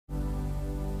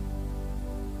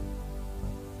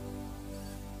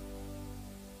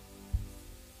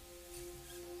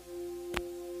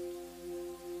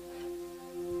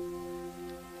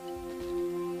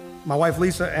My wife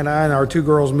Lisa and I and our two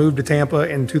girls moved to Tampa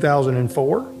in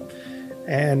 2004,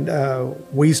 and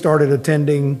we started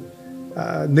attending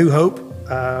New Hope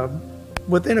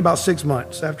within about 6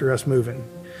 months after us moving.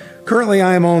 Currently,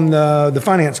 I am on the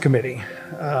finance committee,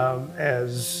 been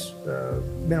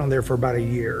on there for about a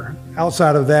year.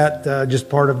 Outside of that, just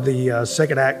part of the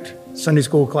Second Act Sunday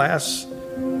school class.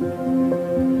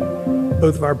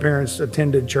 Both of our parents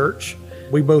attended church.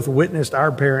 We both witnessed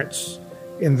our parents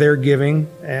in their giving,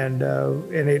 and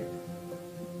it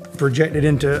projected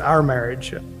into our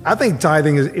marriage. I think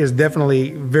tithing is definitely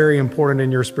very important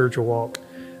in your spiritual walk.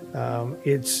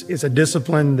 It's a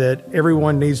discipline that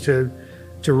everyone needs to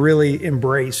really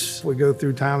embrace. We go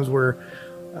through times where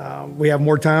we have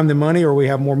more time than money, or we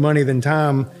have more money than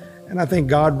time, and I think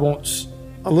God wants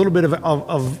a little bit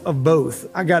of both.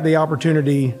 I got the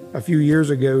opportunity a few years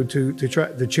ago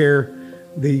to chair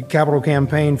the capital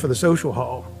campaign for the social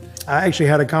hall. I actually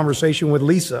had a conversation with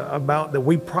Lisa about that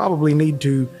we probably need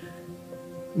to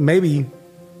maybe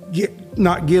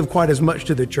not give quite as much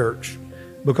to the church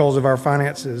because of our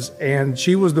finances. And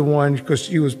she was the one, because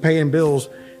she was paying bills,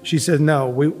 she said, no,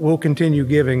 we'll continue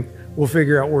giving. We'll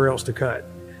figure out where else to cut.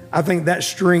 I think that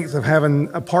strength of having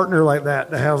a partner like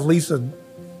that, to have Lisa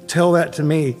tell that to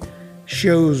me,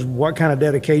 shows what kind of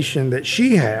dedication that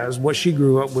she has, what she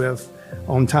grew up with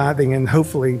on tithing, and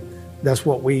hopefully that's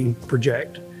what we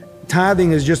project.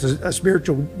 Tithing is just a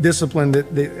spiritual discipline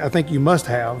that I think you must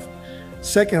have.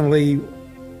 Secondly,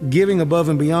 giving above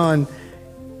and beyond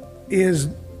is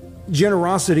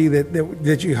generosity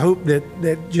that you hope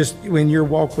that just in your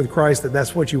walk with Christ,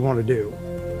 that's what you want to do.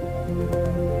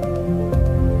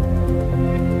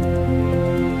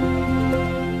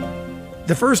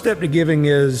 The first step to giving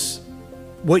is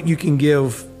what you can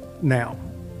give now.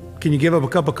 Can you give up a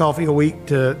cup of coffee a week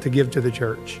to give to the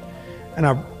church? And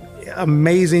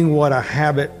amazing what a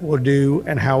habit will do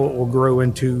and how it will grow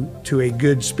into a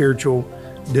good spiritual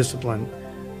discipline.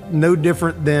 No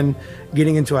different than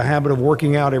getting into a habit of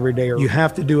working out every day. You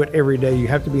have to do it every day. You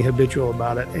have to be habitual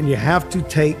about it, and you have to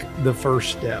take the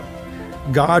first step.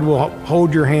 God will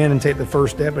hold your hand and take the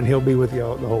first step, and He'll be with you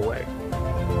the whole way.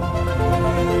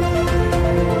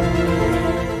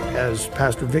 As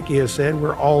Pastor Vicki has said,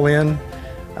 we're all in.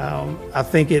 I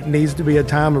think it needs to be a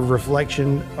time of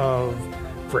reflection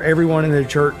for everyone in the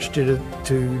church to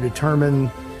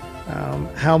determine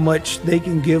how much they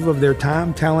can give of their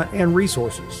time, talent, and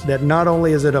resources. That not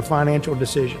only is it a financial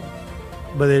decision,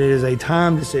 but it is a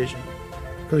time decision,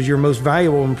 because your most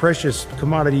valuable and precious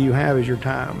commodity you have is your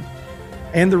time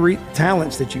and the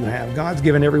talents that you have. God's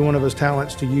given every one of us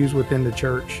talents to use within the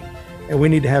church, and we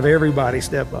need to have everybody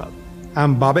step up.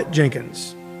 I'm Bobbitt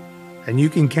Jenkins, and you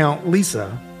can count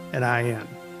Lisa and I in.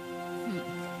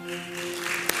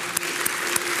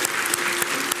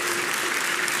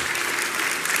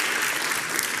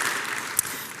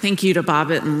 Thank you to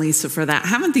Bobbitt and Lisa for that.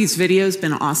 Haven't these videos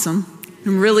been awesome?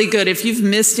 Really good. If you've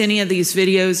missed any of these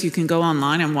videos, you can go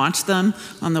online and watch them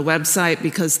on the website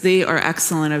because they are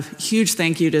excellent. A huge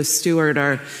thank you to Stuart,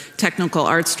 our technical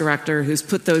arts director, who's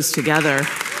put those together,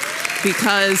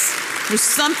 because there's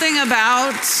something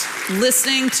about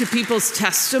listening to people's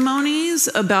testimonies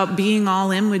about being all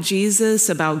in with Jesus,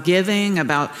 about giving,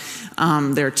 about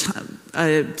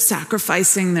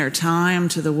sacrificing their time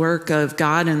to the work of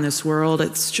God in this world.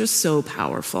 It's just so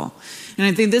powerful. And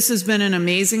I think this has been an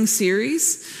amazing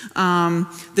series.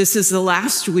 This is the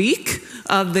last week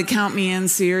of the Count Me In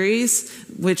series,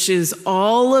 which is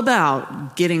all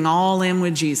about getting all in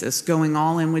with Jesus, going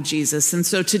all in with Jesus. And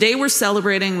so today we're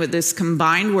celebrating with this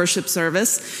combined worship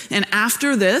service. And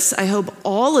after this, I hope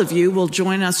all of you will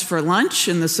join us for lunch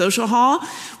in the social hall,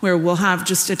 where we'll have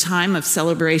just a time of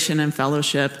celebration and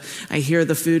fellowship. I hear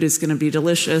the food is going to be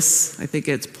delicious. I think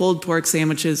it's pulled pork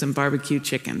sandwiches and barbecue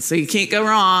chicken, so you can't go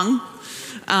wrong.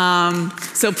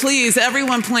 So please,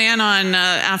 everyone plan on,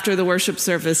 after the worship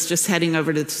service, just heading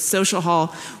over to the social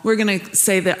hall. We're going to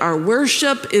say that our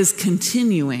worship is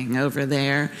continuing over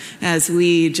there as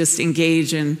we just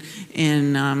engage in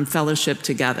fellowship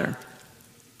together.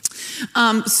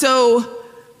 So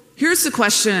here's the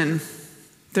question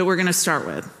that we're going to start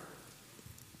with.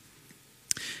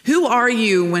 Who are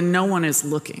you when no one is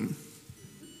looking?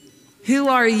 Who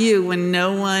are you when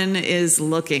no one is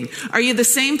looking? Are you the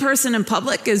same person in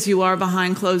public as you are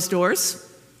behind closed doors?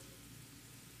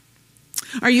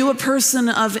 Are you a person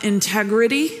of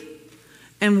integrity?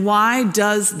 And why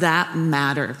does that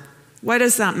matter? Why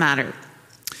does that matter?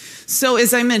 So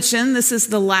as I mentioned, this is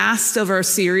the last of our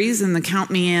series in the Count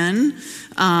Me In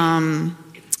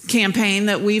campaign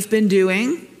that we've been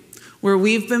doing, where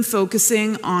we've been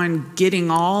focusing on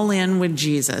getting all in with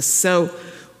Jesus. So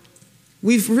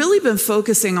we've really been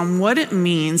focusing on what it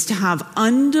means to have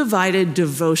undivided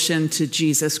devotion to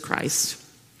Jesus Christ,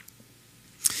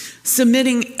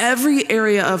 submitting every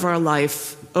area of our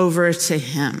life over to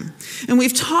him. And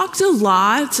we've talked a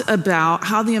lot about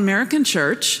how the American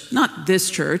church, not this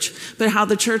church, but how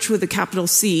the church with a capital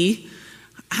C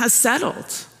has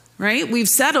settled, right? We've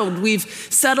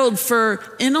settled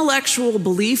for intellectual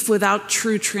belief without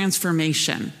true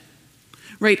transformation,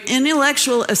 right?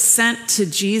 Intellectual assent to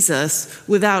Jesus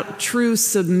without true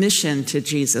submission to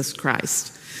Jesus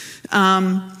Christ.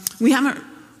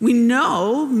 We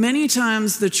know many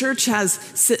times the church has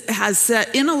said,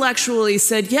 intellectually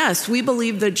said, yes, we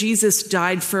believe that Jesus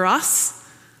died for us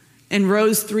and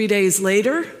rose 3 days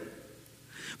later,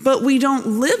 but we don't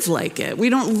live like it. We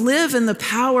don't live in the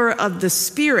power of the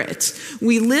Spirit.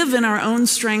 We live in our own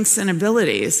strengths and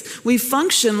abilities. We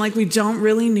function like we don't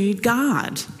really need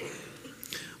God.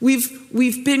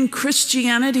 We've been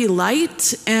Christianity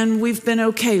light, and we've been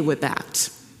okay with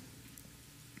that.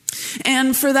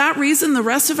 And for that reason, the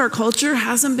rest of our culture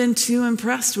hasn't been too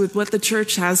impressed with what the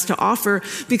church has to offer,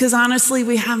 because honestly,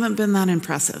 we haven't been that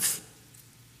impressive.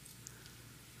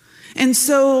 And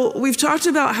so we've talked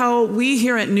about how we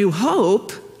here at New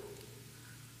Hope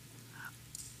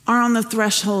are on the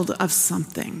threshold of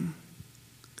something.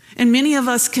 And many of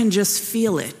us can just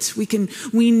feel it.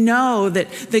 We know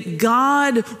that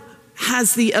God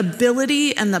has the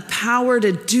ability and the power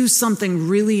to do something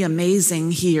really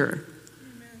amazing here.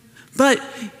 But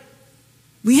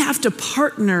we have to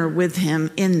partner with him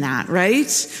in that,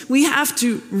 right? We have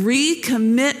to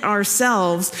recommit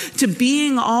ourselves to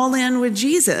being all in with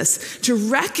Jesus, to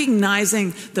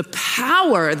recognizing the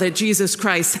power that Jesus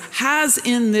Christ has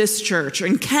in this church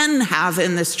and can have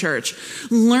in this church,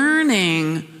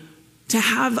 learning to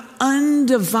have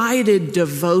undivided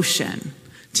devotion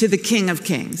to the King of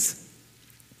Kings.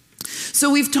 So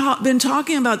we've been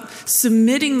talking about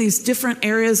submitting these different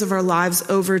areas of our lives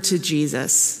over to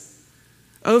Jesus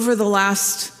over the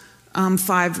last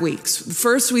 5 weeks.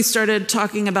 First, we started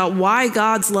talking about why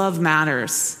God's love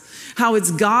matters, how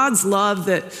it's God's love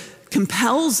that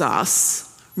compels us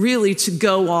really to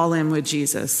go all in with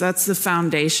Jesus. That's the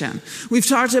foundation. We've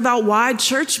talked about why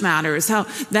church matters, how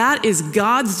that is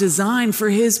God's design for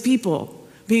his people,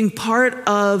 being part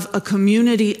of a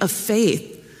community of faith.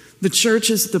 The church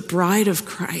is the bride of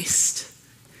Christ,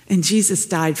 and Jesus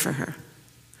died for her.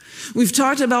 We've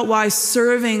talked about why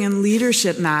serving and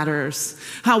leadership matters,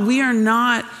 how we are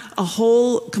not a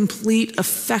whole, complete,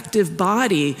 effective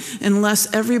body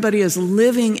unless everybody is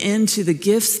living into the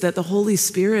gifts that the Holy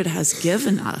Spirit has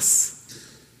given us.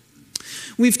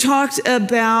 We've talked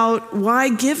about why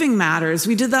giving matters.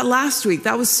 We did that last week.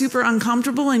 That was super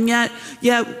uncomfortable, and yet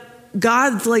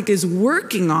God is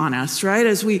working on us, right?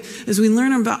 As we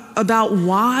learn about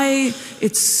why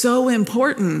it's so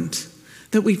important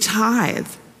that we tithe.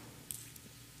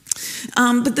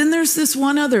 But then there's this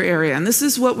one other area, and this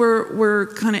is what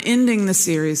we're kind of ending the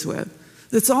series with.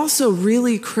 That's also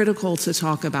really critical to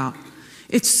talk about.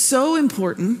 It's so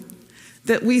important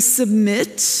that we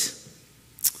submit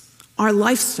our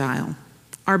lifestyle,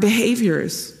 our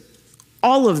behaviors,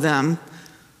 all of them,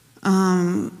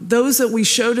 those that we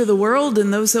show to the world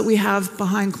and those that we have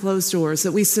behind closed doors,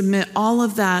 that we submit all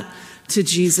of that to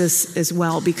Jesus as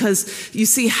well. Because you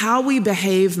see, how we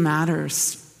behave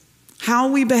matters. How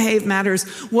we behave matters.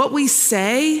 What we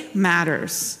say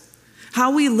matters.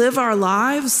 How we live our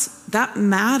lives, that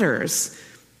matters.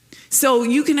 So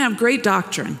you can have great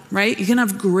doctrine, right? You can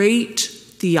have great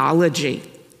theology.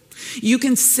 You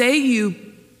can say you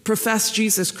profess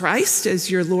Jesus Christ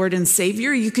as your Lord and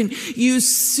Savior. You can use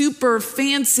super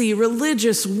fancy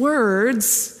religious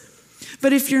words.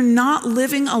 But if you're not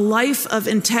living a life of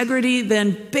integrity,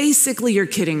 then basically you're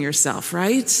kidding yourself,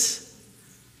 right?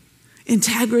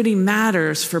 Integrity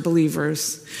matters for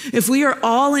believers. If we are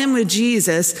all in with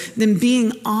Jesus, then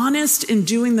being honest and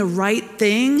doing the right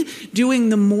thing, doing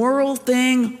the moral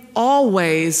thing,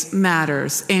 always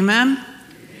matters. Amen? Amen.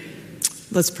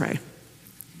 Let's pray.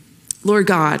 Lord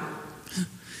God,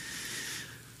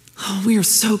 we are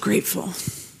so grateful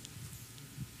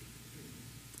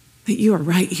that you are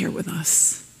right here with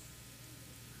us.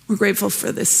 We're grateful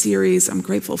for this series. I'm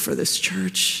grateful for this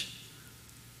church.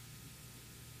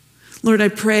 Lord, I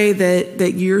pray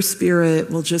that your Spirit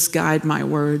will just guide my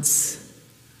words,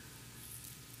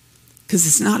 because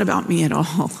it's not about me at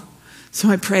all. So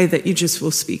I pray that you just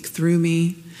will speak through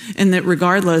me, And that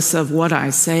regardless of what I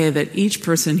say, that each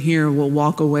person here will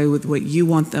walk away with what you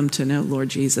want them to know, Lord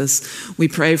Jesus. We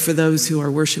pray for those who are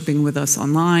worshiping with us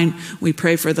online. We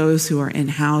pray for those who are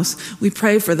in-house. We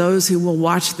pray for those who will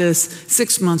watch this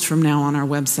 6 months from now on our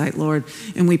website, Lord.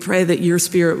 And we pray that your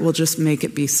Spirit will just make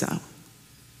it be so.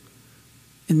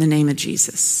 In the name of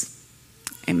Jesus,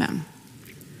 amen.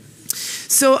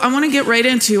 So I want to get right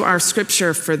into our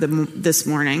scripture for this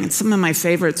morning. It's some of my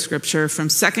favorite scripture from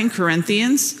 2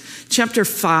 Corinthians chapter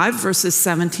 5, verses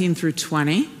 17 through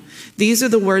 20. These are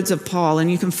the words of Paul, and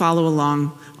you can follow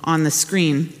along on the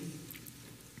screen.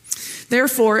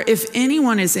 Therefore, if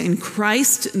anyone is in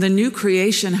Christ, the new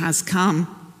creation has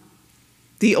come.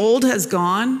 The old has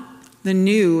gone, the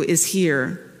new is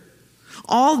here.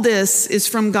 All this is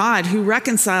from God, who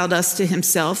reconciled us to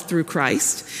himself through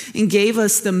Christ and gave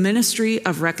us the ministry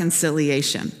of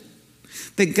reconciliation.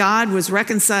 That God was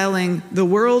reconciling the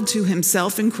world to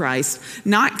himself in Christ,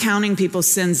 not counting people's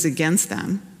sins against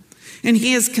them. And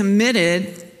he has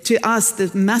committed to us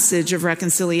the message of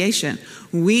reconciliation.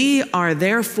 We are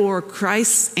therefore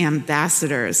Christ's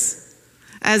ambassadors,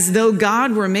 as though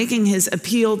God were making his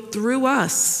appeal through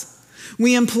us.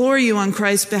 We implore you on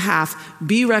Christ's behalf,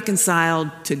 be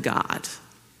reconciled to God.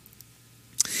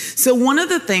 So one of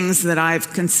the things that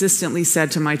I've consistently said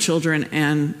to my children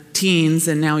and teens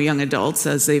and now young adults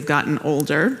as they've gotten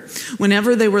older,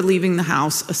 whenever they were leaving the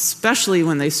house, especially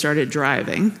when they started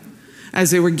driving,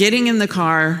 as they were getting in the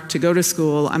car to go to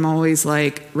school, I'm always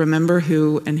like, remember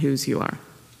who and whose you are.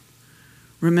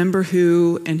 Remember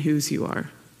who and whose you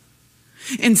are.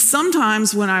 And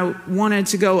sometimes when I wanted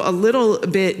to go a little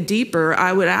bit deeper,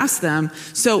 I would ask them,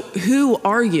 so who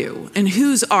are you and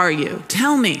whose are you?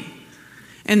 Tell me.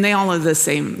 And they all have the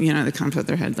same, they kind of put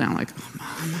their head down like,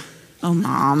 oh,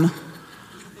 mom,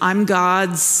 I'm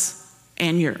God's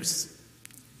and yours.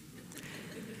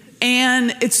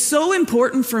 And it's so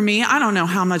important for me. I don't know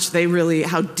how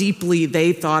deeply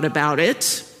they thought about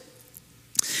it.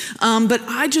 But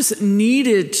I just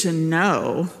needed to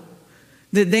know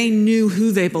that they knew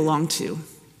who they belonged to,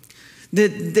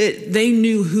 that they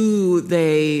knew who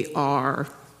they are.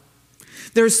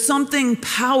 There's something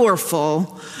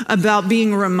powerful about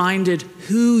being reminded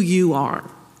who you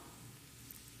are.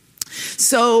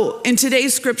 So in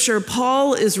today's scripture,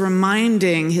 Paul is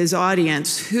reminding his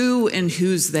audience who and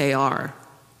whose they are.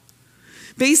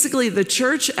 Basically, the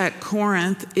church at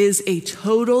Corinth is a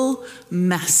total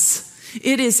mess.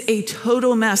 It is a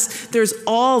total mess. There's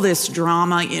all this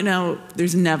drama.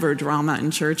 There's never drama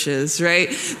in churches, right?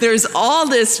 There's all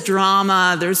this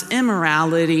drama. There's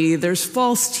immorality. There's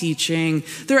false teaching.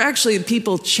 There are actually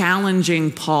people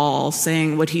challenging Paul,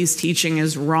 saying what he's teaching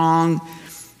is wrong.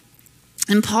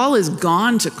 And Paul has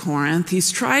gone to Corinth.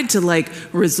 He's tried to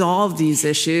resolve these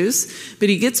issues, but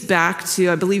he gets back to,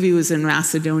 I believe he was in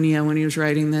Macedonia when he was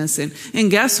writing this.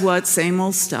 And guess what? Same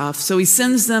old stuff. So he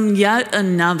sends them yet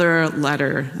another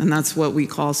letter, and that's what we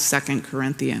call 2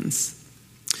 Corinthians.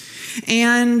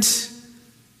 And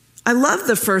I love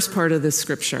the first part of this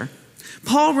scripture.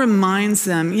 Paul reminds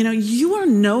them, you are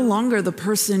no longer the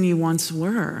person you once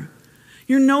were.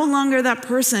 You're no longer that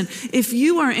person. If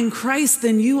you are in Christ,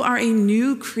 then you are a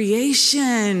new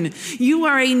creation. You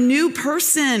are a new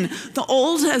person. The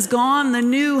old has gone, the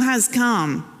new has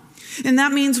come. And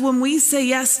that means when we say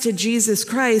yes to Jesus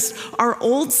Christ, our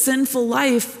old sinful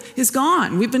life is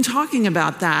gone. We've been talking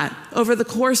about that over the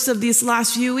course of these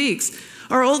last few weeks.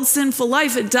 Our old sinful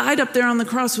life, it died up there on the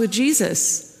cross with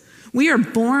Jesus. We are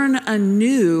born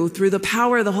anew through the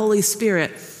power of the Holy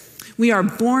Spirit. We are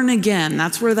born again.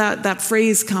 That's where that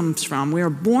phrase comes from. We are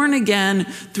born again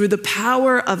through the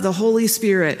power of the Holy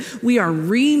Spirit. We are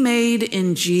remade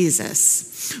in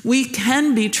Jesus. We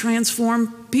can be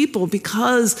transformed people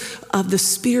because of the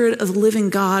Spirit of the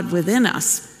living God within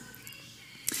us.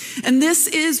 And this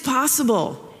is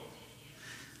possible.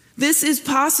 This is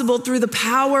possible through the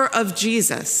power of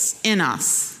Jesus in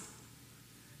us.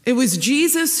 It was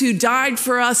Jesus who died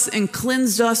for us and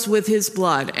cleansed us with his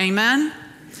blood. Amen?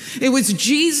 It was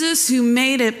Jesus who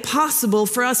made it possible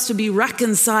for us to be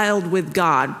reconciled with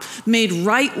God, made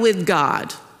right with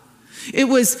God. It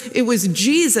was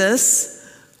Jesus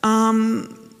who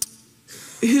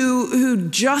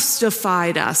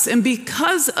justified us. And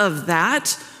because of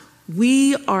that,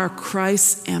 we are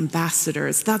Christ's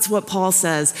ambassadors. That's what Paul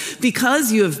says.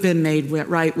 Because you have been made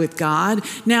right with God,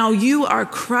 now you are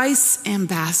Christ's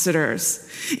ambassadors.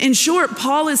 In short,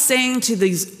 Paul is saying to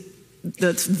the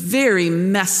very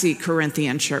messy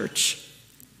Corinthian church,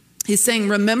 he's saying,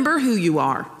 remember who you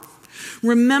are.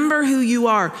 Remember who you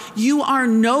are. You are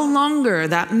no longer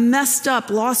that messed up,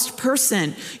 lost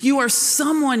person. You are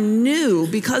someone new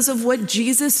because of what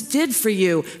Jesus did for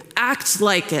you. Act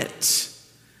like it.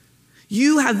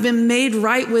 You have been made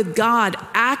right with God.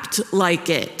 Act like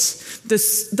it.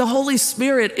 The Holy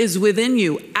Spirit is within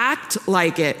you. Act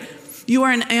like it. You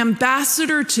are an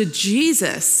ambassador to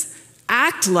Jesus.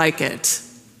 Act like it.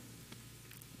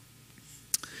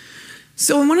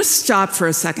 So I want to stop for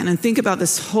a second and think about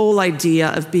this whole idea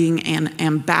of being an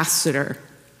ambassador.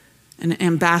 An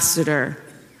ambassador.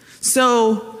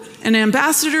 So an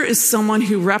ambassador is someone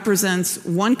who represents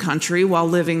one country while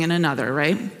living in another,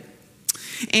 right?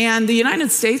 And the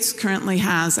United States currently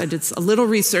has, I did a little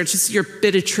research, this is your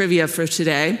bit of trivia for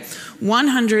today,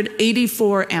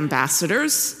 184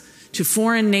 ambassadors to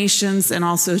foreign nations and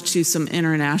also to some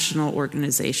international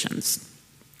organizations.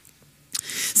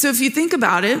 So if you think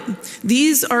about it,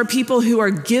 these are people who are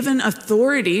given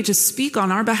authority to speak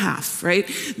on our behalf, right?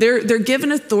 They're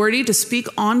given authority to speak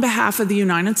on behalf of the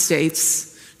United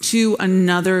States to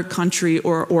another country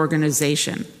or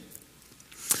organization.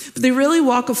 But they really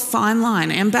walk a fine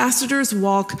line. Ambassadors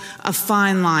walk a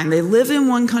fine line. They live in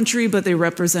one country, but they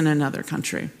represent another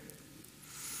country.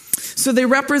 So they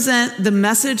represent the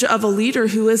message of a leader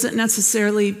who isn't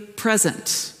necessarily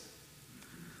present.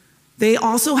 They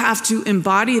also have to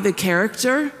embody the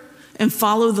character and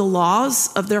follow the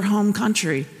laws of their home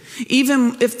country,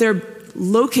 even if they're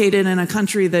located in a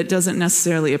country that doesn't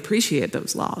necessarily appreciate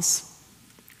those laws.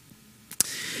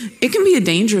 It can be a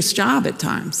dangerous job at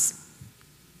times.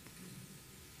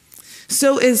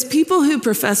 So as people who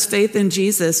profess faith in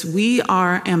Jesus, we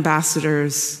are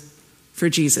ambassadors for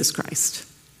Jesus Christ.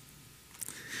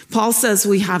 Paul says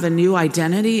we have a new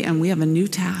identity and we have a new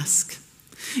task.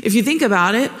 If you think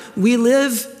about it, we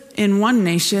live in one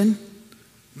nation,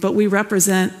 but we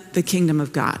represent the kingdom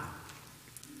of God.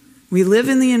 We live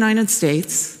in the United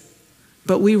States,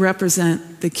 but we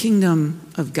represent the kingdom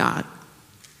of God.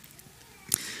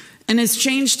 And as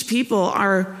changed people,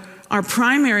 our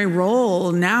primary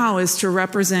role now is to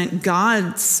represent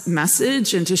God's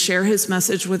message and to share his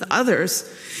message with others.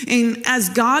 And as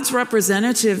God's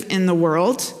representative in the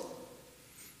world,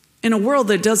 in a world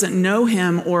that doesn't know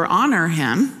him or honor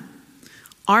him,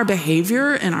 our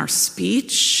behavior and our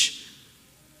speech,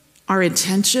 our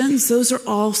intentions, those are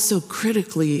all so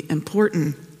critically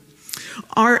important.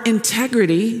 Our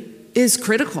integrity is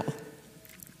critical.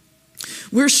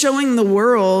 We're showing the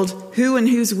world who and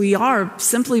whose we are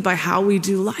simply by how we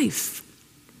do life.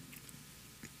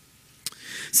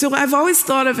 So I've always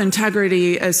thought of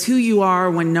integrity as who you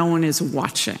are when no one is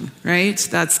watching, right?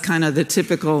 That's kind of the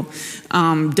typical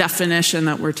definition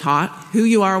that we're taught, who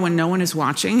you are when no one is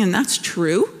watching, and that's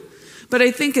true. But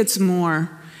I think it's more.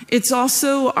 It's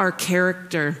also our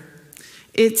character.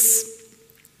 It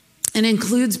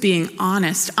includes being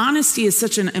honest. Honesty is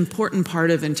such an important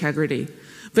part of integrity,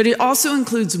 but it also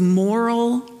includes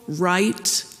moral,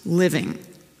 right living.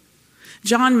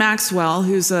 John Maxwell,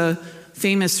 who's a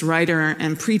famous writer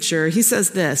and preacher, he says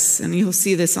this, and you'll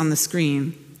see this on the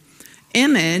screen.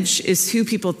 Image is who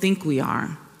people think we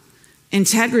are.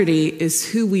 Integrity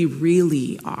is who we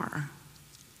really are.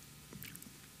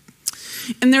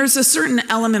 And there's a certain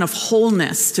element of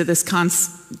wholeness to this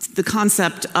the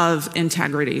concept of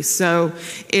integrity. So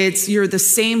you're the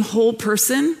same whole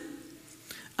person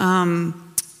on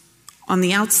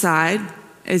the outside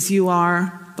as you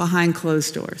are behind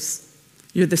closed doors.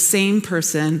 You're the same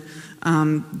person.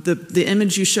 The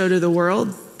image you show to the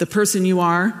world, the person you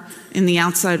are in the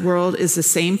outside world is the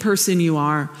same person you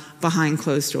are behind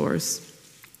closed doors.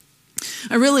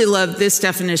 I really love this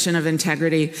definition of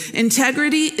integrity.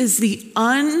 Integrity is the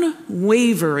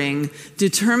unwavering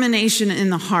determination in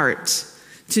the heart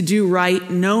to do right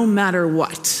no matter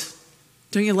what.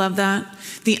 Don't you love that?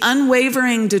 The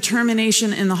unwavering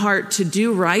determination in the heart to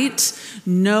do right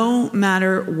no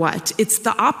matter what. It's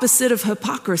the opposite of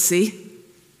hypocrisy.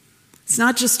 It's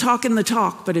not just talking the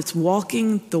talk, but it's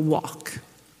walking the walk.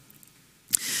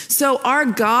 So our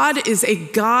God is a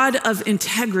God of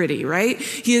integrity, right?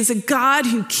 He is a God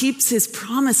who keeps his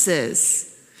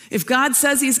promises. If God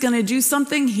says he's going to do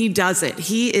something, he does it.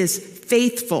 He is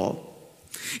faithful.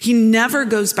 He never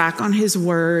goes back on his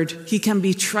word. He can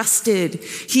be trusted.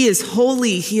 He is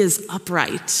holy. He is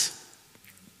upright.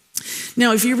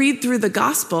 Now, if you read through the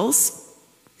Gospels,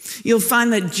 you'll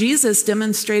find that Jesus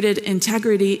demonstrated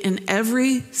integrity in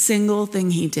every single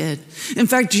thing he did. In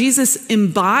fact, Jesus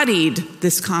embodied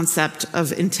this concept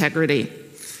of integrity,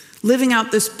 living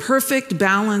out this perfect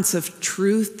balance of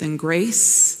truth and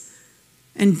grace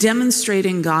and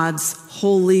demonstrating God's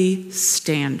holy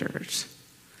standard,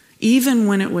 even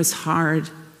when it was hard,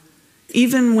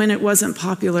 even when it wasn't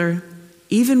popular,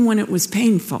 even when it was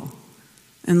painful,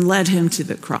 and led him to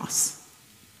the cross.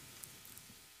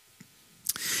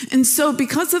 And so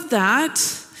because of that,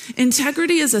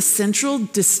 integrity is a central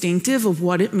distinctive of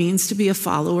what it means to be a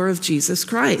follower of Jesus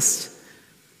Christ.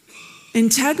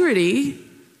 Integrity,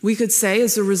 we could say,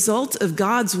 is a result of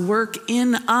God's work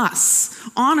in us.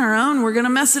 On our own, we're going to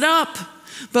mess it up.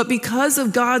 But because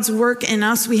of God's work in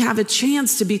us, we have a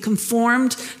chance to be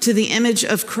conformed to the image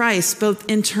of Christ, both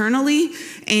internally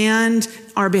and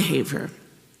our behavior.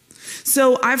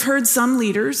 So I've heard some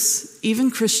leaders,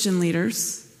 even Christian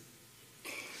leaders,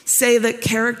 say that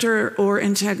character or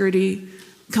integrity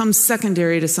comes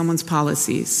secondary to someone's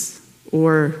policies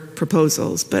or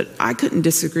proposals. But I couldn't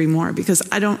disagree more, because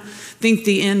I don't think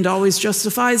the end always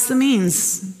justifies the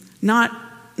means, not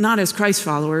as Christ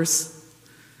followers.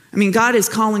 I mean, God is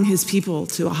calling his people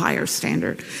to a higher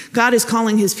standard. God is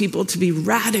calling his people to be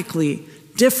radically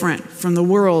different from the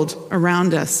world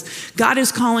around us. God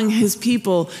is calling his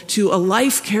people to a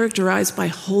life characterized by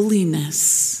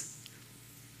holiness,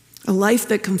 a life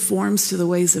that conforms to the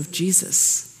ways of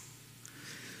Jesus.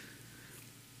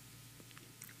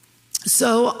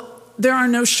 So there are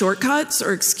no shortcuts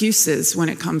or excuses when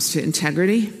it comes to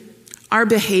integrity. Our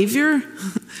behavior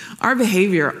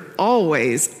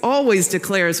always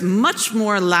declares much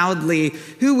more loudly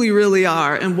who we really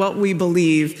are and what we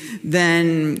believe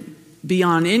than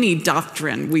beyond any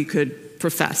doctrine we could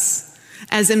profess.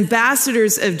 As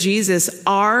ambassadors of Jesus,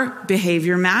 our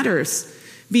behavior matters.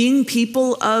 Being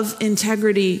people of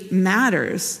integrity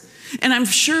matters. And I'm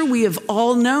sure we have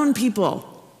all known people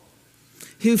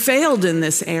who failed in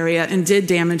this area and did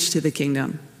damage to the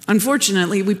kingdom.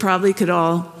 Unfortunately, we probably could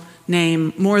all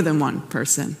name more than one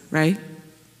person, right?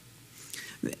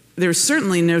 There's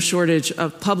certainly no shortage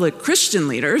of public Christian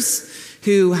leaders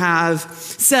who have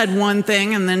said one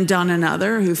thing and then done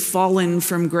another, who've fallen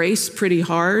from grace pretty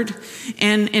hard.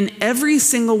 And in every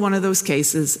single one of those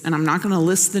cases, and I'm not going to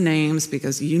list the names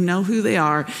because you know who they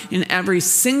are, in every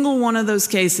single one of those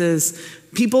cases,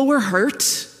 people were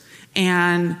hurt,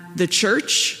 and the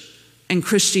church and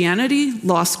Christianity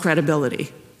lost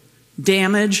credibility.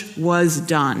 Damage was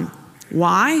done.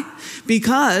 Why?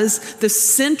 Because the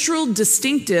central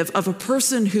distinctive of a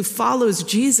person who follows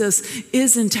Jesus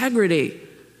is integrity.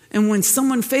 And when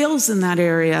someone fails in that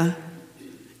area,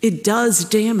 it does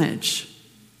damage.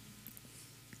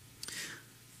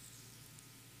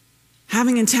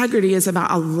 Having integrity is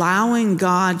about allowing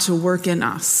God to work in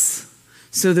us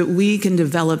so that we can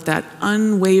develop that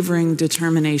unwavering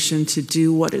determination to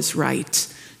do what is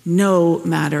right, no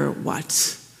matter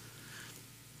what.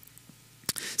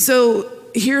 So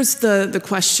here's the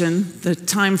question, the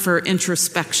time for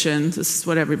introspection. This is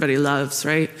what everybody loves,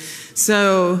 right?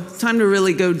 So time to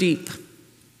really go deep.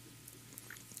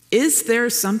 Is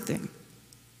there something?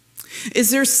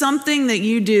 Is there something that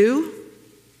you do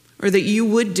or that you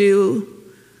would do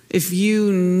if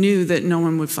you knew that no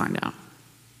one would find out?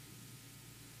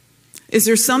 Is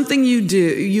there something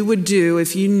you would do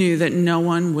if you knew that no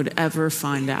one would ever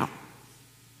find out?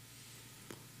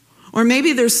 Or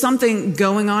maybe there's something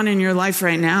going on in your life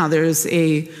right now. There's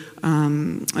a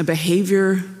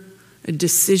behavior, a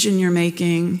decision you're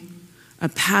making, a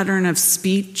pattern of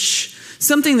speech,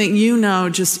 something that you know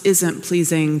just isn't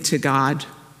pleasing to God.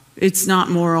 It's not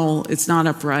moral. It's not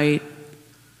upright.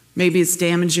 Maybe it's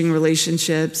damaging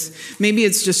relationships. Maybe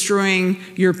it's destroying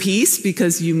your peace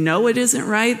because you know it isn't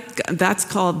right. That's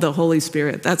called the Holy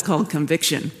Spirit. That's called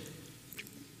conviction.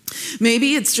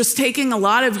 Maybe it's just taking a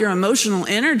lot of your emotional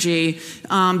energy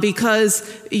because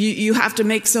you have to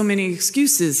make so many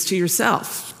excuses to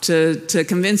yourself to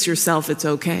convince yourself it's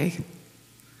okay.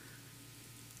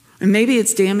 And maybe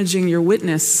it's damaging your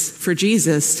witness for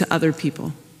Jesus to other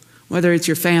people, whether it's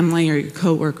your family or your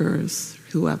coworkers,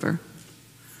 whoever.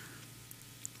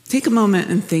 Take a moment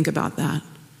and think about that.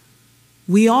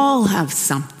 We all have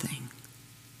something.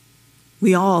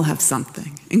 We all have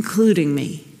something, including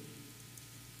me.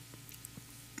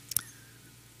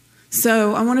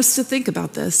 So I want us to think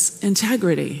about this.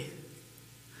 Integrity.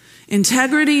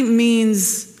 Integrity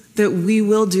means that we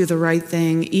will do the right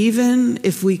thing, even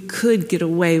if we could get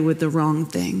away with the wrong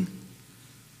thing,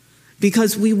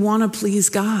 because we want to please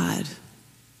God.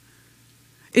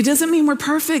 It doesn't mean we're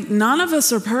perfect. None of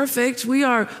us are perfect. We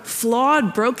are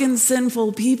flawed, broken,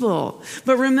 sinful people.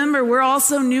 But remember, we're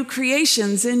also new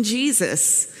creations in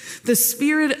Jesus. The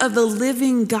Spirit of the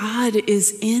living God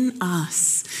is in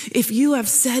us. If you have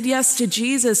said yes to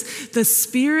Jesus, the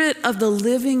Spirit of the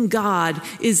living God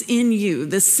is in you.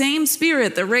 The same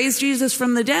Spirit that raised Jesus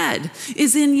from the dead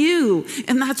is in you,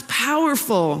 and that's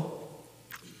powerful.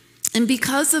 And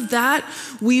because of that,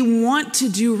 we want to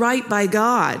do right by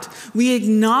God. We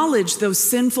acknowledge those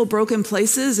sinful, broken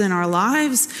places in our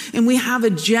lives, and we have a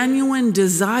genuine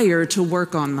desire to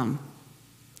work on them.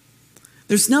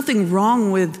 There's nothing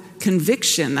wrong with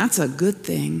conviction. That's a good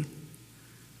thing.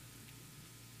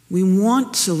 We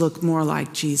want to look more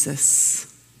like Jesus.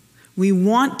 We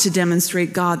want to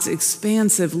demonstrate God's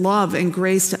expansive love and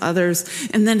grace to others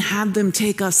and then have them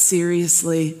take us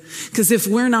seriously. Because if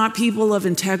we're not people of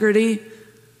integrity,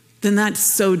 then that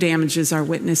so damages our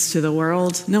witness to the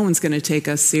world. No one's going to take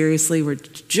us seriously. We're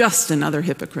just another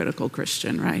hypocritical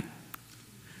Christian, right?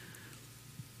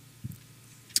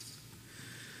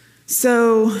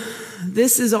 So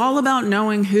this is all about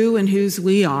knowing who and whose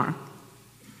we are.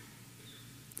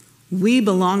 We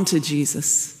belong to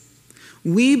Jesus.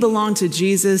 We belong to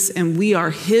Jesus, and we are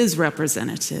his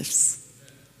representatives.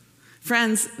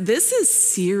 Friends, this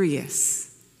is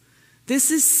serious. This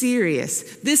is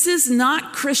serious. This is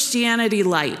not Christianity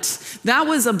light. That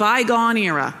was a bygone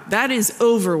era. That is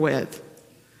over with.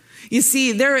 You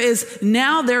see, there is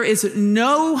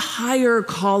no higher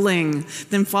calling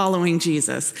than following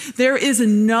Jesus. There is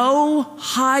no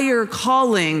higher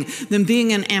calling than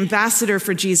being an ambassador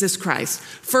for Jesus Christ.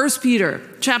 1 Peter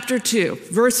chapter 2,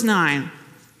 verse 9.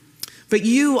 But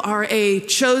you are a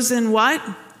chosen what?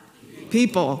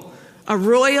 People. A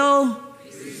royal,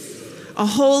 a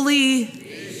holy,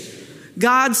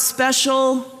 God's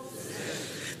special,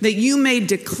 that you may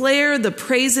declare the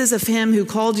praises of him who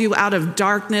called you out of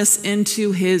darkness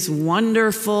into his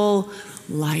wonderful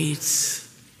light.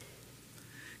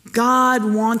 God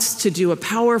wants to do a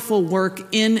powerful work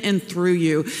in and through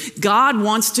you. God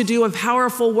wants to do a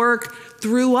powerful work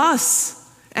through us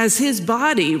as his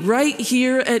body right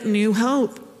here at New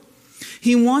Hope.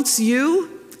 He wants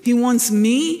you. He wants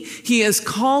me. He has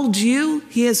called you.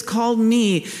 He has called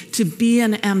me to be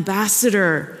an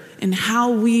ambassador in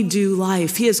how we do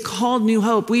life. He has called New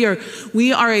Hope. We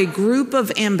are a group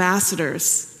of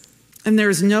ambassadors, and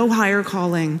there's no higher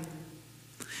calling.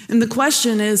 And the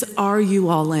question is, are you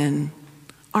all in?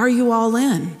 Are you all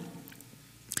in?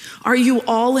 Are you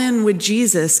all in with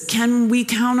Jesus? Can we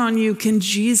count on you? Can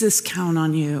Jesus count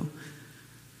on you?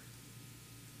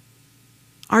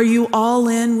 Are you all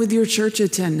in with your church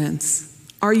attendance?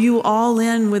 Are you all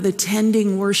in with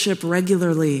attending worship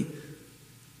regularly?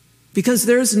 Because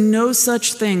there's no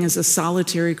such thing as a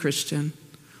solitary Christian.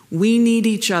 We need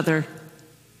each other.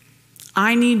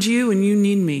 I need you and you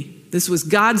need me. This was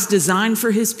God's design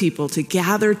for his people, to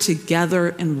gather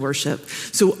together and worship.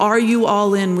 So are you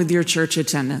all in with your church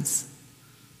attendance?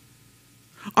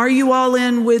 Are you all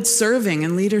in with serving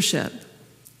and leadership?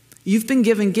 You've been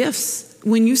given gifts.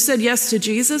 When you said yes to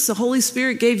Jesus, the Holy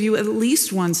Spirit gave you at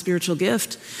least one spiritual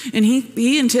gift, and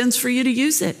he intends for you to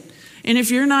use it. And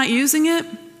if you're not using it,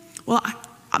 well,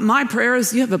 my prayer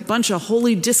is you have a bunch of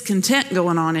holy discontent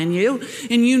going on in you,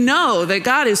 and you know that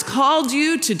God has called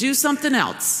you to do something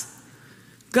else.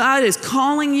 God is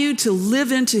calling you to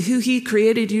live into who he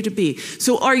created you to be.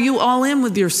 So are you all in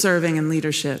with your serving and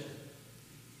leadership?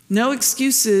 No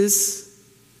excuses.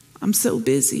 I'm so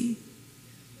busy.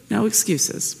 No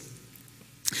excuses.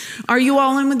 Are you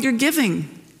all in with your giving?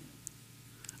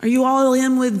 Are you all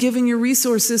in with giving your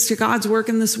resources to God's work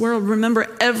in this world? Remember,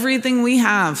 everything we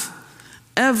have,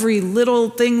 every little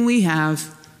thing we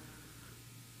have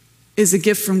is a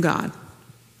gift from God.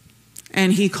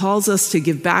 And he calls us to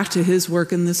give back to his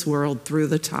work in this world through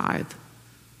the tithe.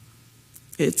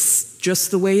 It's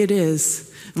just the way it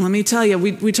is. And let me tell you,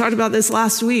 we talked about this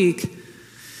last week.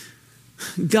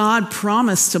 God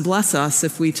promised to bless us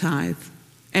if we tithe.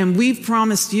 And we've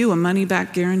promised you a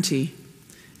money-back guarantee.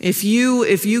 If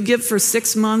you give for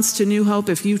 6 months to New Hope,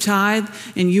 if you tithe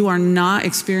and you are not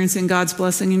experiencing God's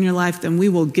blessing in your life, then we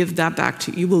will give that back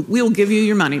to you. We will give you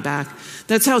your money back.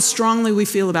 That's how strongly we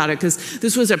feel about it, because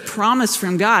this was a promise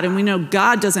from God, and we know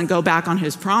God doesn't go back on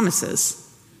his promises.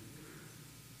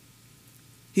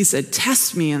 He said,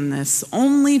 test me in this.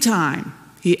 Only time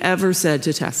he ever said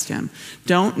to test him.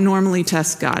 Don't normally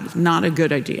test God. Not a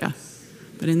good idea.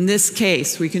 But in this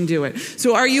case, we can do it.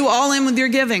 So are you all in with your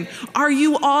giving? Are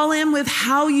you all in with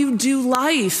how you do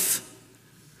life?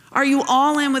 Are you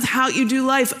all in with how you do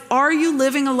life? Are you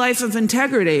living a life of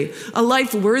integrity, a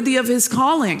life worthy of his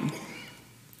calling?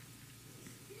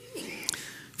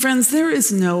 Friends, there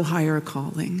is no higher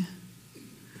calling.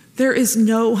 There is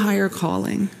no higher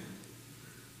calling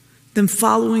than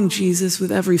following Jesus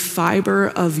with every fiber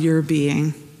of your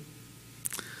being.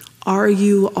 Are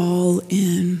you all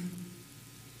in?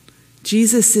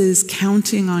 Jesus is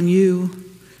counting on you.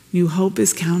 New Hope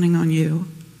is counting on you.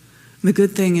 The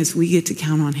good thing is we get to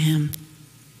count on him.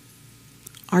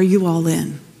 Are you all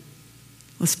in?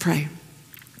 Let's pray.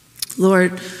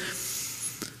 Lord,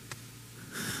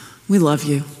 we love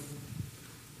you.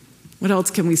 What else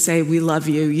can we say? We love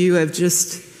you.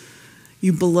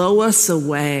 You blow us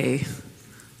away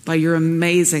by your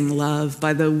amazing love,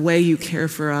 by the way you care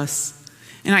for us.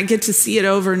 And I get to see it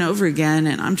over and over again,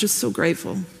 and I'm just so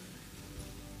grateful.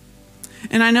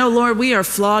 And I know, Lord, we are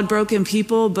flawed, broken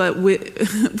people, but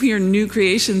we are new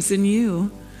creations in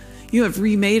you. You have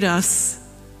remade us.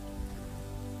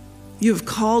 You have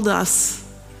called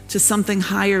us to something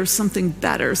higher, something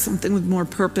better, something with more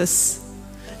purpose.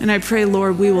 And I pray,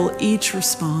 Lord, we will each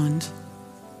respond.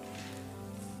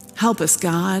 Help us,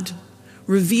 God.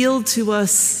 Reveal to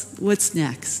us what's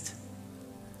next.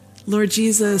 Lord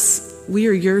Jesus, we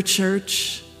are your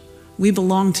church. We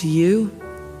belong to you.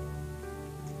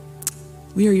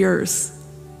 We are yours.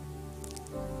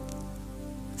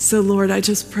 So, Lord, I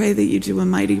just pray that you do a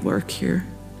mighty work here.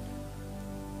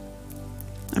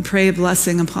 I pray a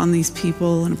blessing upon these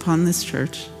people and upon this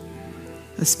church,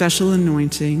 a special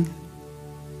anointing.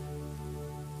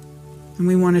 And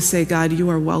we want to say, God, you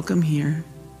are welcome here.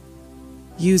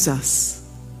 Use us.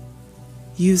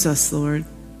 Use us, Lord,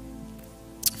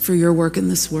 for your work in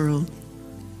this world.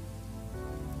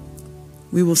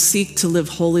 We will seek to live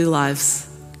holy lives,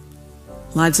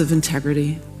 lives of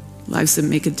integrity, lives that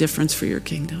make a difference for your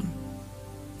kingdom.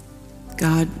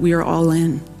 God, we are all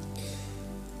in.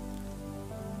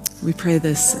 We pray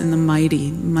this in the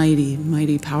mighty, mighty,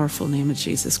 mighty, powerful name of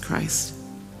Jesus Christ,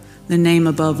 the name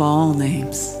above all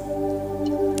names.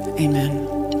 Amen.